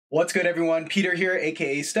What's good, everyone? Peter here,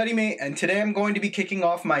 aka StudyMate, and today I'm going to be kicking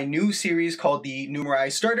off my new series called the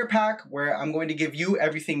Numerai Starter Pack, where I'm going to give you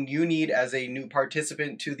everything you need as a new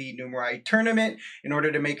participant to the Numerai Tournament in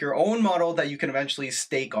order to make your own model that you can eventually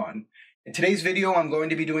stake on. In today's video, I'm going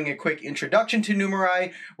to be doing a quick introduction to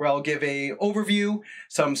Numerai, where I'll give an overview,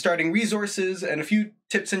 some starting resources, and a few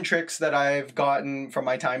tips and tricks that I've gotten from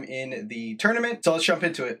my time in the tournament. So let's jump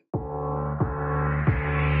into it.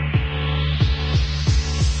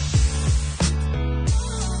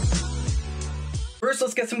 First,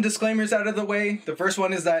 let's get some disclaimers out of the way. The first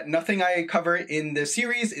one is that nothing I cover in this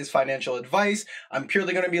series is financial advice. I'm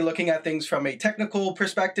purely going to be looking at things from a technical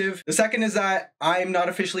perspective. The second is that I'm not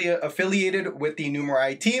officially affiliated with the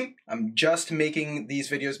Numerai team. I'm just making these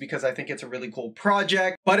videos because I think it's a really cool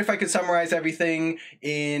project. But if I could summarize everything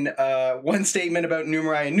in one statement about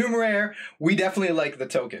Numerai and Numeraire, we definitely like the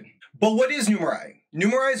token. But what is Numerai?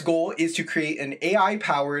 Numerai's goal is to create an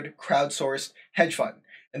AI-powered, crowdsourced hedge fund.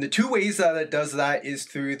 And the two ways that it does that is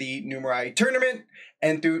through the Numerai Tournament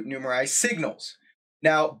and through Numerai Signals.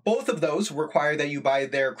 Now, both of those require that you buy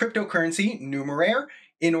their cryptocurrency, Numeraire,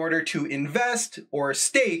 in order to invest or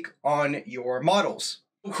stake on your models.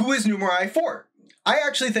 Who is Numerai for? I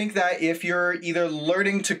actually think that if you're either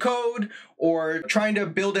learning to code or trying to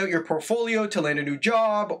build out your portfolio to land a new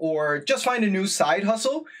job or just find a new side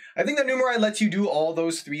hustle, I think that Numerai lets you do all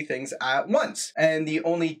those three things at once. And the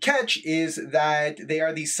only catch is that they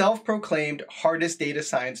are the self-proclaimed hardest data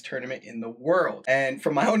science tournament in the world. And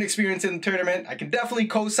from my own experience in the tournament, I can definitely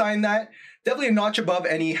co-sign that. Definitely a notch above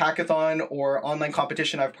any hackathon or online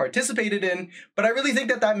competition I've participated in, but I really think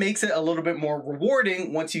that that makes it a little bit more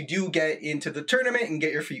rewarding once you do get into the tournament and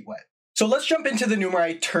get your feet wet. So let's jump into the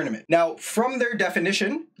Numerai Tournament. Now, from their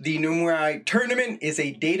definition, the Numerai Tournament is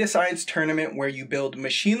a data science tournament where you build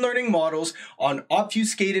machine learning models on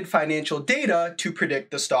obfuscated financial data to predict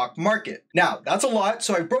the stock market. Now, that's a lot,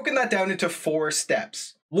 so I've broken that down into 4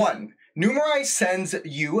 steps. 1. Numerai sends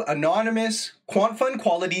you anonymous quant fund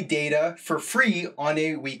quality data for free on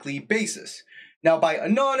a weekly basis. Now, by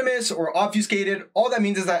anonymous or obfuscated, all that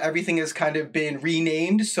means is that everything has kind of been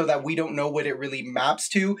renamed so that we don't know what it really maps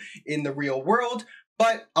to in the real world.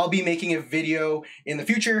 But I'll be making a video in the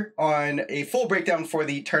future on a full breakdown for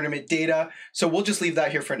the tournament data, so we'll just leave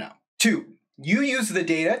that here for now. 2. You use the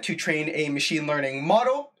data to train a machine learning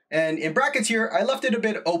model. And in brackets here, I left it a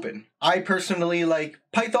bit open. I personally like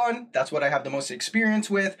Python. That's what I have the most experience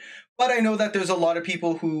with. But I know that there's a lot of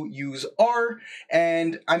people who use R.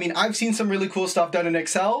 And I mean, I've seen some really cool stuff done in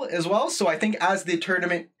Excel as well. So I think as the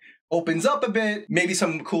tournament opens up a bit, maybe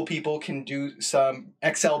some cool people can do some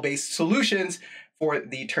Excel-based solutions for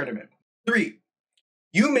the tournament. 3.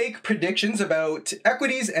 You make predictions about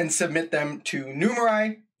equities and submit them to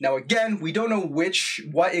Numerai. Now, again, we don't know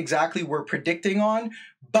what exactly we're predicting on,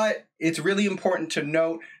 but it's really important to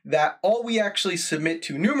note that all we actually submit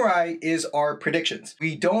to Numerai is our predictions.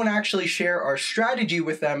 We don't actually share our strategy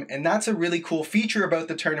with them, and that's a really cool feature about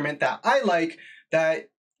the tournament that I like that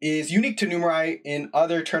is unique to Numerai. In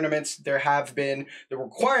other tournaments, there have been the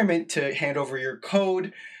requirement to hand over your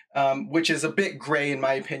code, which is a bit gray in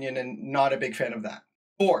my opinion, and not a big fan of that.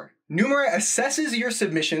 4. Numerai assesses your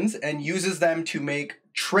submissions and uses them to make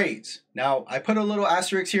trades. Now, I put a little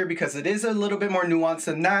asterisk here because it is a little bit more nuanced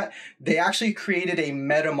than that. They actually created a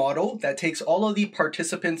meta model that takes all of the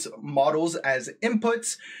participants' models as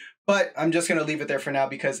inputs, but I'm just going to leave it there for now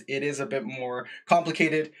because it is a bit more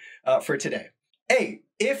complicated for today. A,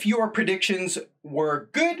 if your predictions were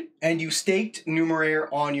good and you staked Numeraire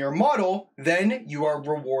on your model, then you are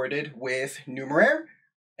rewarded with Numeraire.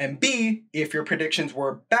 And B, if your predictions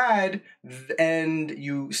were bad and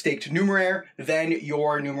you staked Numeraire, then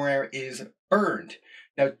your Numeraire is burned.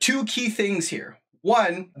 Now, 2 key things here.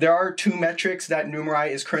 1, there are 2 metrics that Numerai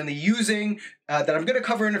is currently using that I'm going to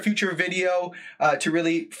cover in a future video to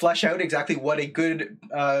really flesh out exactly what a good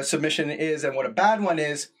submission is and what a bad one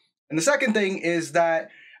is. And the second thing is that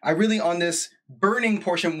I really, on this burning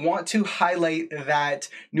portion, want to highlight that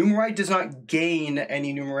Numerai does not gain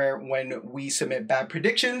any Numeraire when we submit bad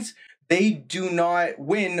predictions. They do not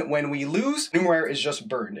win when we lose. Numeraire is just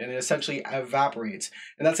burned and it essentially evaporates.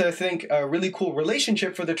 And that's, I think, a really cool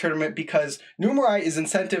relationship for the tournament because Numerai is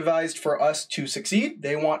incentivized for us to succeed.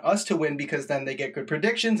 They want us to win because then they get good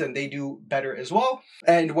predictions and they do better as well.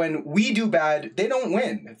 And when we do bad, they don't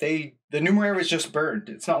win. The Numeraire is just burned.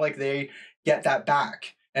 It's not like they get that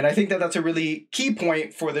back. And I think that that's a really key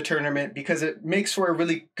point for the tournament because it makes for a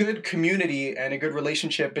really good community and a good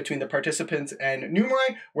relationship between the participants and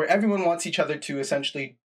Numerai, where everyone wants each other to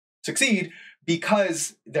essentially succeed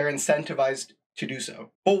because they're incentivized to do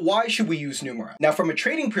so. But why should we use Numerai? Now, from a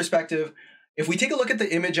trading perspective, If we take a look at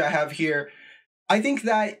the image I have here, I think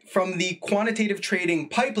that from the quantitative trading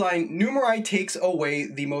pipeline, Numerai takes away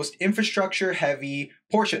the most infrastructure heavy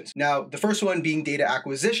portions. Now, the first one being data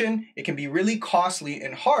acquisition. It can be really costly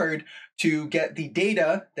and hard to get the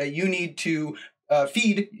data that you need to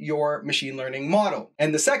feed your machine learning model.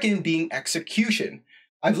 And the second being execution.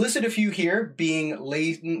 I've listed a few here, being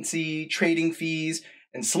latency, trading fees,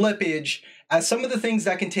 and slippage as some of the things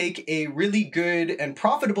that can take a really good and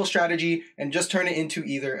profitable strategy and just turn it into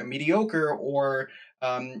either a mediocre or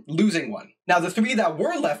losing one. Now, the three that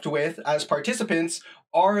we're left with as participants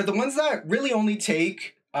are the ones that really only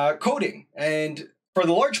take coding. And for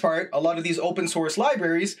the large part, a lot of these open source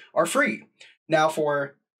libraries are free. Now,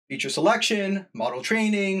 for feature selection, model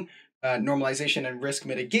training, normalization and risk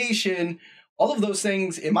mitigation, all of those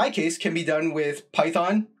things, in my case, can be done with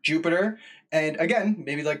Python, Jupyter, and again,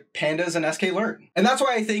 maybe like pandas and sklearn. And that's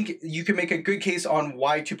why I think you can make a good case on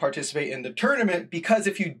why to participate in the tournament, because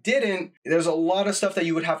if you didn't, there's a lot of stuff that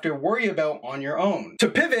you would have to worry about on your own. To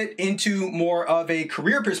pivot into more of a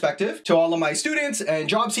career perspective, to all of my students and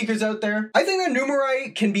job seekers out there, I think that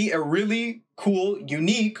Numerai can be a really cool,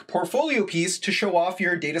 unique portfolio piece to show off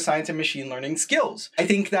your data science and machine learning skills. I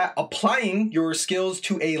think that applying your skills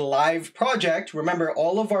to a live project, remember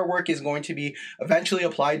all of our work is going to be eventually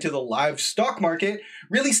applied to the live stock market,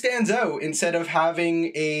 really stands out instead of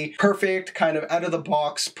having a perfect kind of out of the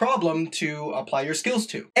box problem to apply your skills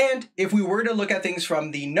to. And if we were to look at things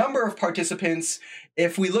from the number of participants,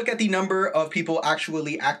 if we look at the number of people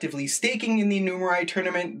actually actively staking in the Numerai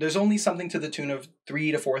tournament, there's only something to the tune of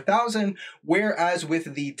 3,000 to 4,000, whereas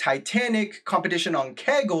with the Titanic competition on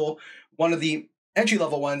Kaggle, one of the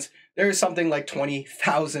entry-level ones, there is something like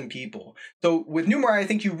 20,000 people. So with Numerai, I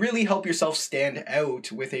think you really help yourself stand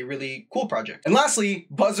out with a really cool project. And lastly,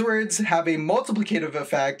 buzzwords have a multiplicative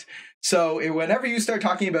effect. So whenever you start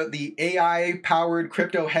talking about the AI-powered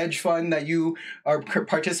crypto hedge fund that you are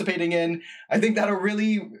participating in, I think that'll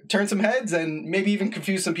really turn some heads and maybe even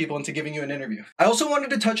confuse some people into giving you an interview. I also wanted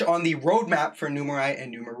to touch on the roadmap for Numerai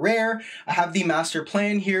and Numeraire. I have the master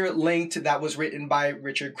plan here linked that was written by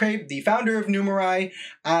Richard Crabe, the founder of Numerai,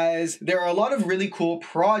 as there are a lot of really cool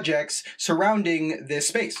projects surrounding this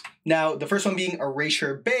space. Now, the first one being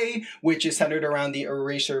Erasure Bay, which is centered around the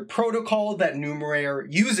Erasure protocol that Numeraire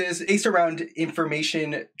uses, based around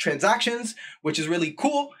information transactions, which is really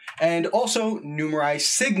cool. And also Numerai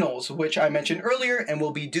Signals, which I mentioned earlier and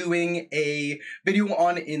will be doing a video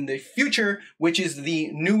on in the future, which is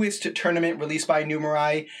the newest tournament released by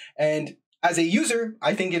Numerai. And as a user,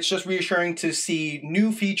 I think it's just reassuring to see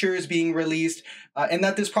new features being released and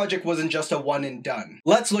that this project wasn't just a one and done.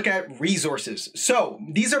 Let's look at resources. So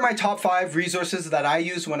these are my top 5 resources that I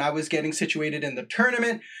used when I was getting situated in the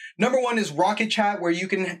tournament. Number 1 is Rocket Chat, where you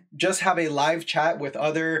can just have a live chat with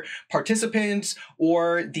other participants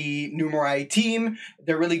or the Numerai team.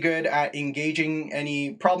 They're really good at engaging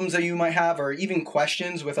any problems that you might have or even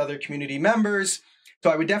questions with other community members. So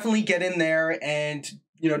I would definitely get in there and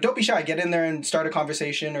don't be shy. Get in there and start a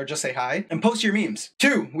conversation or just say hi and post your memes.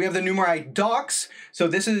 2, we have the Numerai Docs. So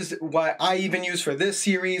this is what I even use for this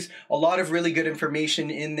series. A lot of really good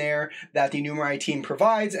information in there that the Numerai team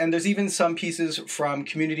provides. And there's even some pieces from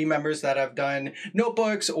community members that have done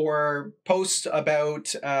notebooks or posts about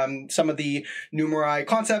some of the Numerai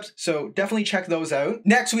concepts. So definitely check those out.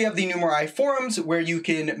 Next, we have the Numerai forums, where you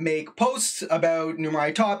can make posts about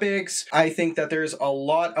Numerai topics. I think that there's a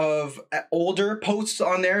lot of older posts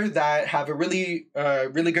on there that have a really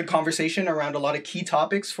good conversation around a lot of key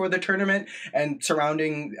topics for the tournament and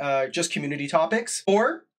surrounding just community topics.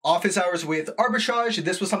 Or Office Hours with Arbitrage.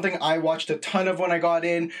 This was something I watched a ton of when I got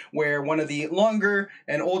in, where one of the longer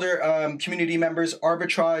and older community members,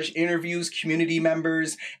 Arbitrage, interviews community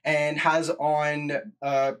members and has on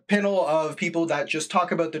a panel of people that just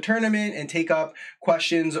talk about the tournament and take up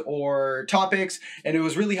questions or topics. And it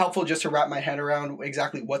was really helpful just to wrap my head around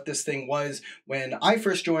exactly what this thing was when I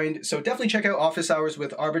first joined. So definitely check out Office Hours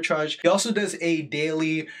with Arbitrage. He also does a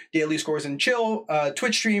daily Scores and Chill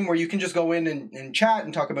Twitch stream where you can just go in and chat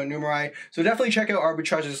and talk about Numerai. So definitely check out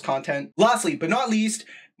Arbitrage's content. Lastly, but not least,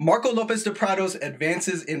 Marco Lopez de Prado's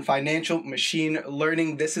Advances in Financial Machine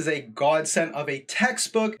Learning. This is a godsend of a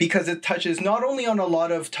textbook because it touches not only on a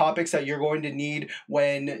lot of topics that you're going to need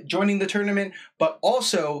when joining the tournament, but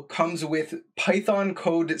also comes with Python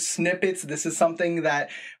code snippets. This is something that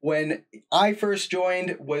when I first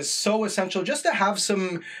joined was so essential just to have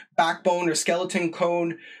some backbone or skeleton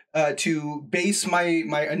code to base my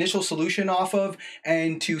initial solution off of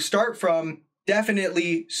and to start from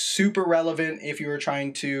definitely super relevant if you were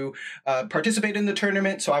trying to participate in the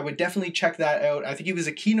tournament. So I would definitely check that out. I think he was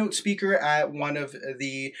a keynote speaker at one of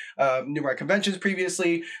the Numerai conventions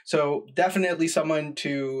previously. So definitely someone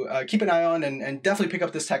to keep an eye on, and definitely pick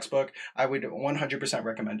up this textbook. I would 100%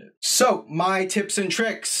 recommend it. So my tips and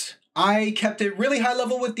tricks. I kept it really high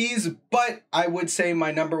level with these, but I would say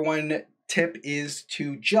my number one tip is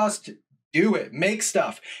to just do it. Make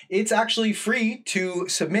stuff. It's actually free to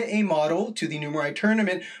submit a model to the Numerai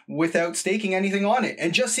Tournament without staking anything on it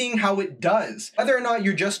and just seeing how it does. Whether or not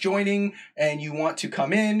you're just joining and you want to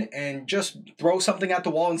come in and just throw something at the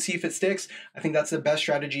wall and see if it sticks, I think that's the best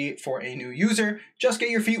strategy for a new user. Just get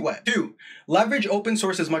your feet wet. 2, leverage open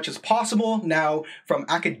source as much as possible. Now, from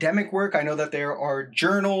academic work, I know that there are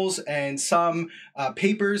journals and some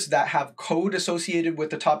papers that have code associated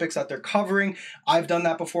with the topics that they're covering. I've done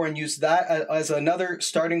that before and used that as another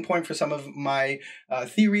starting point for some of my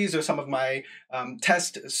theories or some of my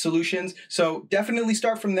test solutions. So definitely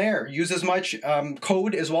start from there. Use as much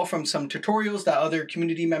code as well from some tutorials that other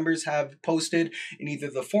community members have posted in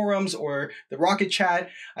either the forums or the Rocket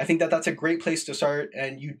chat. I think that that's a great place to start,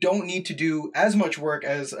 and you don't need to do as much work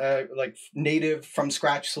as a like native from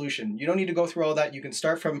scratch solution. You don't need to go through all that. You can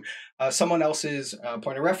start from someone else's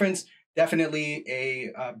point of reference. Definitely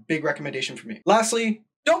a big recommendation for me. Lastly,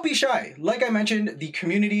 don't be shy. Like I mentioned, the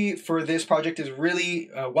community for this project is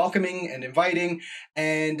really welcoming and inviting.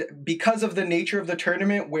 And because of the nature of the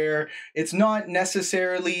tournament, where it's not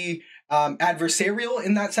necessarily adversarial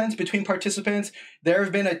in that sense between participants, there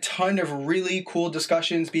have been a ton of really cool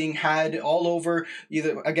discussions being had all over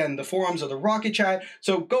either, again, the forums or the Rocket chat.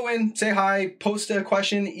 So go in, say hi, post a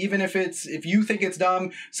question, even if you think it's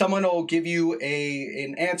dumb, someone will give you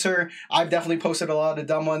an answer. I've definitely posted a lot of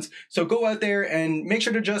dumb ones. So go out there and make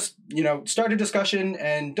sure to just, start a discussion,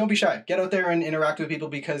 and don't be shy. Get out there and interact with people,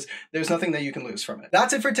 because there's nothing that you can lose from it.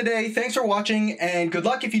 That's it for today. Thanks for watching, and good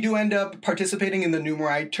luck if you do end up participating in the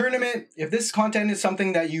Numerai Tournament. If this content is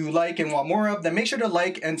something that you like and want more of, then make sure to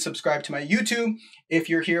like and subscribe to my YouTube. If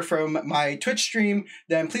you're here from my Twitch stream,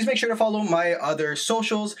 then please make sure to follow my other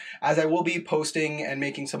socials, as I will be posting and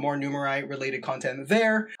making some more Numerai related content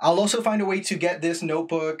there. I'll also find a way to get this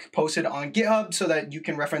notebook posted on GitHub so that you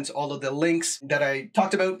can reference all of the links that I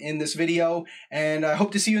talked about in this video, and I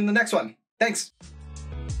hope to see you in the next one. Thanks.